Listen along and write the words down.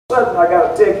Sudden, I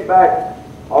got a text back,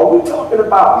 are we talking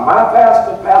about my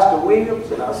pastor, Pastor Williams?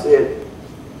 And I said,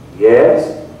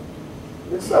 yes.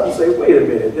 Then something say, wait a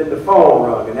minute. Then the phone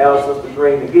rung, and now it's Sister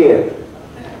Green again.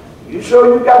 You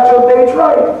sure you got your dates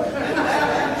right?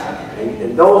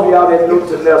 And those of y'all that know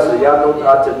Tanessa, y'all know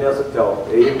how Tanessa talk.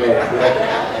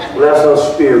 Amen. Bless her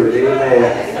spirit.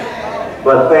 Amen.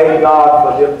 But thank God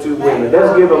for them two women.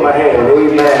 Let's give them a hand.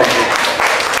 Amen.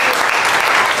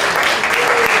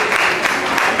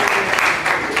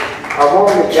 I've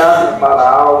only gotten about an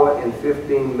hour and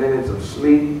 15 minutes of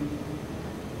sleep.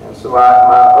 And so my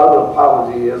other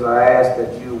apology is I ask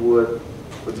that you would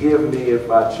forgive me if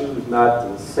I choose not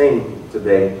to sing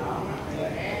today.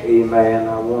 Amen.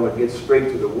 I want to get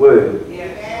straight to the word.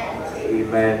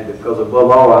 Amen. Because above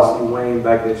all, I see Wayne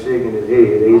back there shaking his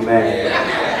head. Amen.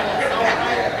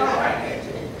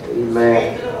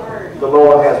 Amen. The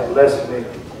Lord has blessed me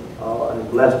and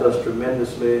blessed us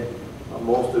tremendously.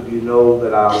 Most of you know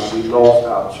that we lost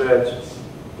our church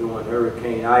during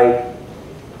Hurricane Ike,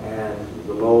 and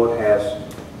the Lord has,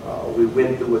 we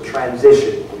went through a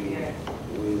transition.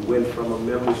 We went from a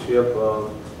membership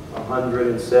of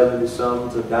 170-something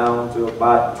to down to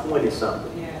about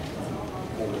 20-something.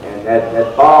 And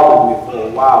that bothered me for a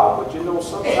while. But you know,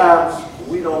 sometimes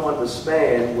we don't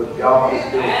understand what God is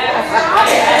doing.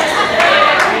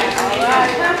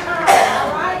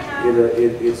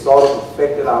 It sort of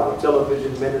affected our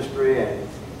television ministry, and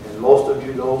most of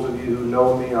you, those of you who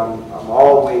know me, I'm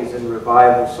always in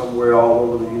revival somewhere all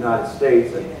over the United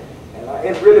States, and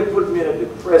it really put me in a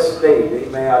depressed state.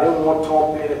 Amen. I didn't want to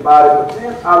talk to anybody, but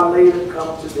then I later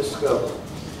come to discover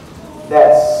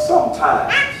that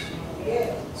sometimes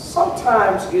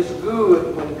it's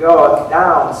good when God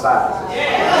downsizes.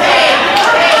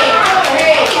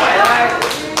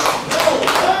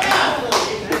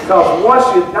 Because once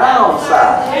you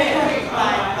downsize,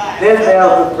 then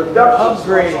there's the production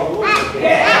upgrade.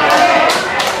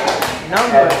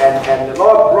 And the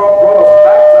Lord brought us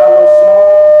back to our small.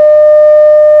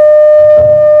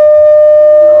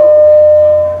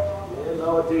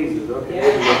 Lord Jesus, okay.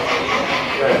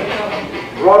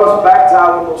 Brought us back to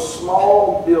our little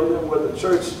small building where the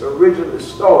church originally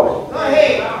started.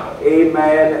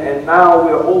 Amen. And now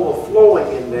we're overflowing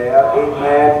in there.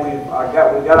 Amen. We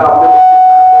got our ministry.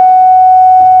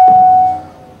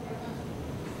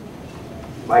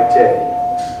 Mic check.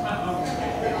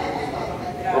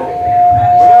 Okay.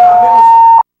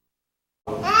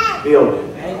 Building.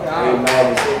 Amen.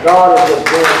 And so God is just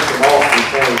doing some awesome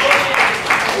things.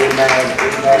 Amen.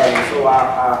 Amen. And so I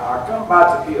come by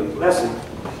to be a blessing.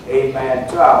 Amen.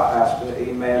 To our pastor.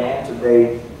 Amen. On today.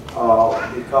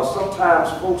 Because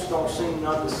sometimes folks don't seem to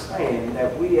understand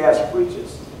that we as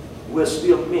preachers, we're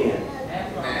still men.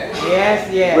 Yes,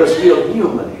 yes. We're still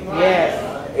human. Yes.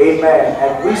 Amen.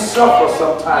 And we suffer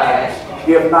sometimes,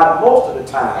 if not most of the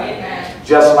time,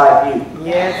 just like you.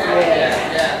 Yes,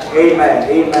 yes. Amen.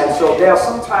 Amen. So there are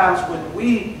some times when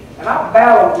and I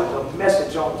battled with a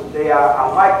message on today. I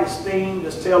like this theme,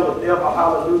 just tell the devil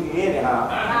hallelujah anyhow.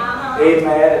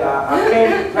 Amen. And I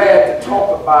came prepared to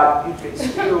talk about you can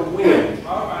still win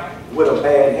with a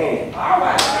bad hand.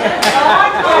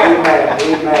 Amen.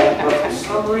 Amen. But for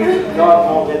some reason, God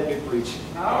won't let me preach.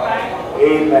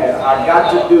 Amen. I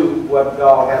got to do what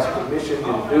God has commissioned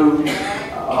me to do.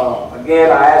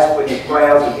 Again, I ask for your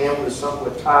prayers. Again, we're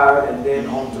somewhat tired. And then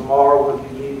on tomorrow, we'll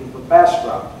be leaving for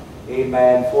Bastrop.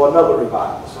 Amen. For another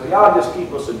revival. So y'all just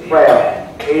keep us in prayer.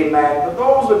 Amen. For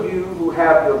those of you who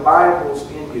have your Bibles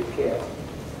in your care,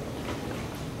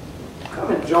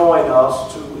 come and join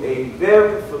us to a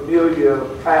very familiar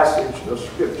passage of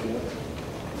Scripture.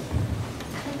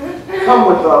 Come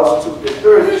with us to the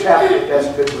 3rd chapter that's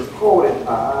been recorded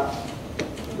by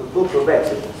the book of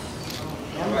Exodus.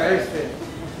 I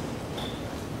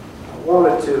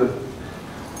wanted to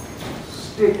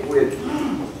stick with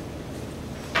the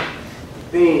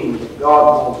theme that God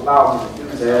won't allow me to do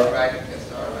that.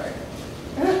 That's all right.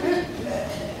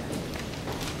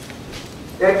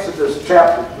 Exodus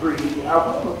chapter 3, I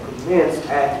want to commence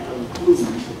and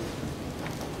conclude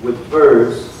with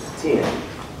verse 10.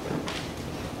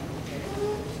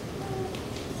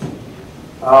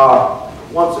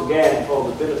 Once again, for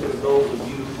the benefit of those of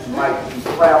you who might be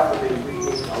prayerfully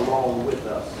reading along with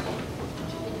us,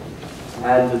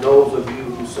 and to those of you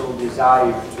who so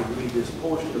desire to read this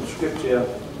portion of Scripture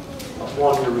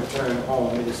upon your return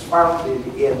home, it is founded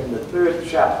in the 3rd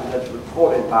chapter that's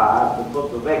recorded by the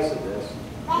book of Exodus.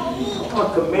 I'm going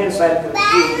to commence and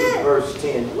conclude with verse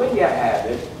 10. When you have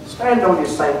it, stand on your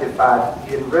sanctified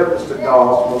in reverence to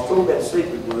God, most holy that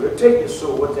sacred word. Take your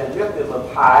swords and lift them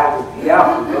up high with the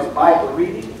alphabet, Bible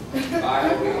reading,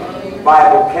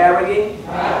 Bible carrying,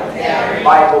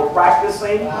 Bible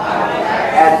practicing,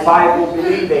 and Bible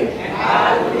believing.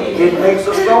 It makes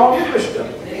a strong Christian.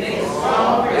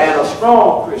 And a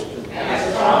strong Christian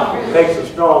makes a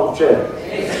strong church.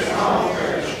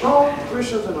 Strong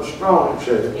Christians and a strong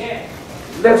church.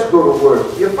 Let's go to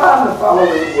work. You find the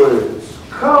following words.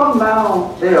 Come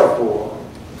now, therefore,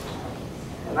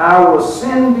 and I will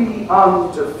send thee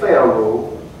unto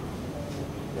Pharaoh,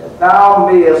 that thou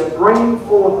mayest bring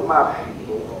forth my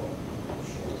people,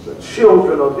 the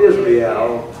children of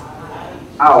Israel,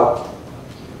 out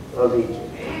of Egypt.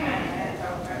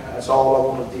 That's all I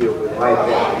want to deal with right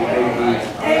there. You may be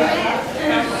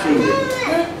seated.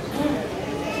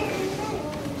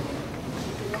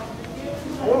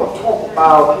 I want to talk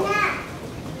about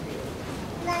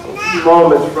a few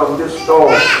moments from this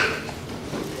story.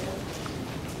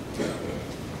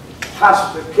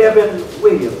 Pastor Kevin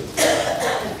Williams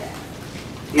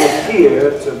is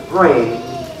here to bring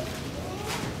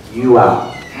you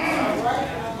out.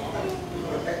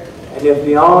 And if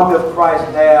the army of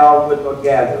Christ now would not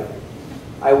gather,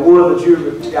 I would that you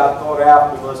repeat our thought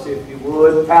after us, if you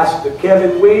would. Pastor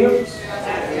Kevin Williams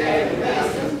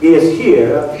is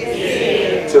here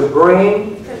to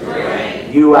bring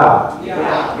you out.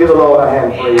 Give the Lord a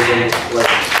hand praise in this place.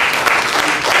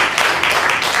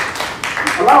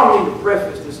 Allow me to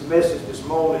preface this message this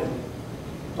morning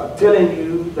by telling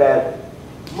you that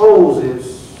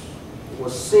Moses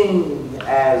was seen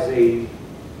as a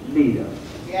leader.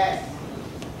 Yes.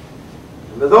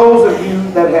 And for those of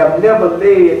you that have never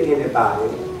led anybody,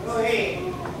 Go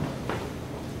ahead.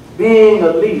 being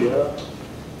a leader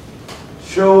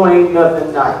sure ain't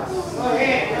nothing nice. Go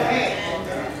ahead. Go ahead.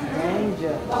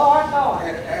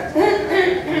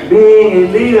 Lord. Being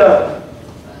a leader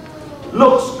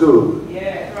looks good.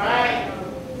 Yeah. Right.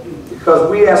 Because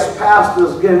we as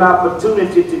pastors get an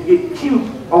opportunity to get cute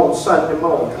on Sunday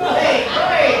morning. Go ahead. Go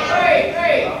ahead. Go ahead. Go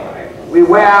ahead. We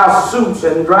wear our suits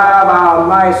and drive our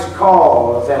nice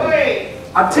cars. And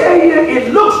I tell you,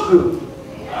 it looks good.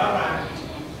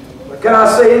 But can I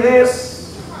say this?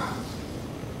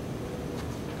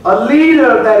 A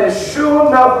leader that is sure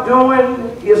enough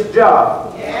doing his job,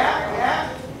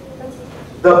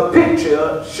 the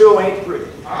picture sure ain't pretty.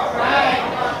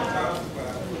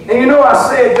 And you know, I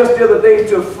said just the other day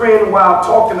to a friend while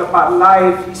talking about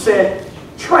life, he said,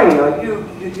 Trainer, you're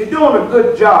doing a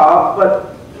good job,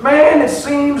 but man, it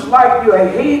seems like you're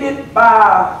hated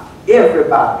by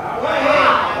everybody.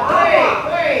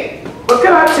 But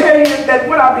can I tell you that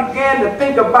when I began to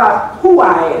think about who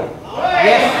I am,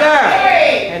 Yes, sir.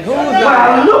 And who's when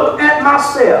I look at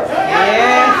myself,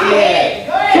 Yes,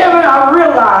 Kevin, I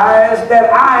realize that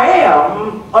I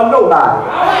am a nobody.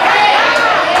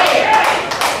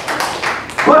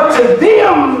 But to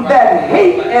them that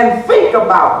hate and think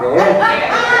about me,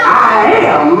 I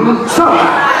am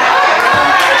somebody.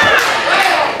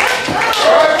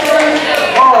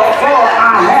 For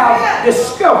I have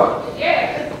discovered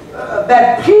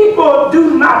that people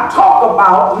do not talk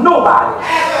about nobody.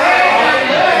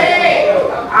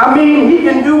 I mean, he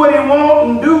can do what he wants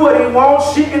and do what he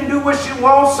wants. She can do what she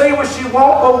wants, say what she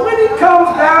wants. But when it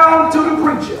comes down to the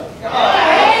preacher,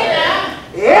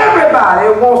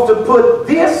 everybody wants to put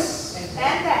this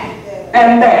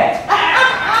and that.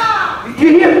 You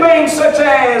hear things such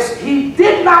as, he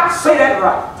did not say that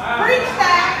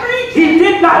right. He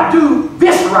did not do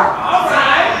this right.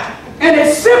 And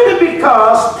it's simply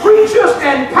because preachers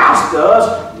and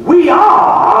pastors, we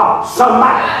are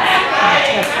somebody.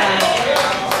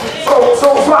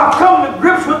 So I've come to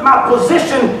grips with my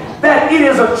position that it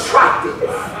is attractive.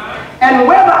 And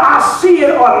whether I see it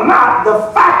or not,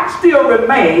 the fact still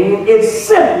remains, it's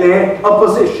simply a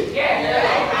position.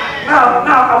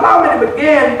 Now allow me to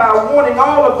begin by wanting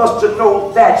all of us to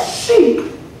know that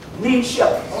sheep need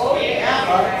shepherds.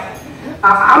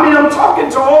 I mean, I'm talking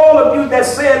to all of you that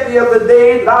said the other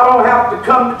day that I don't have to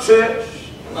come to church.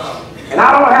 And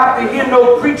I don't have to hear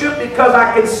no preacher because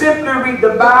I can simply read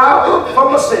the Bible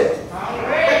for myself.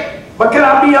 But can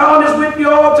I be honest with you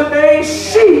all today?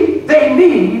 Sheep, they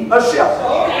need a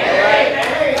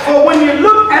shepherd. For when you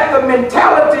look at the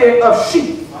mentality of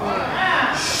sheep,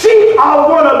 sheep are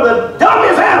one of the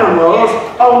dumbest animals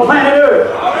on planet Earth.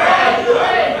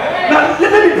 Now,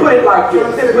 let me put it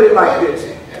like this.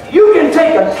 You can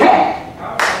take a cat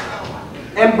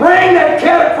and bring that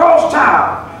cat across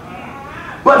town.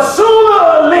 But sooner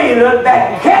or later,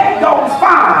 that cat gonna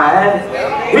find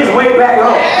his way back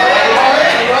home.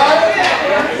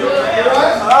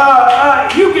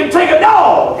 You can take a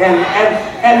dog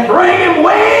and bring him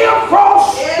way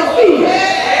across the field.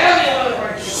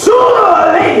 Sooner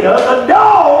or later, the dog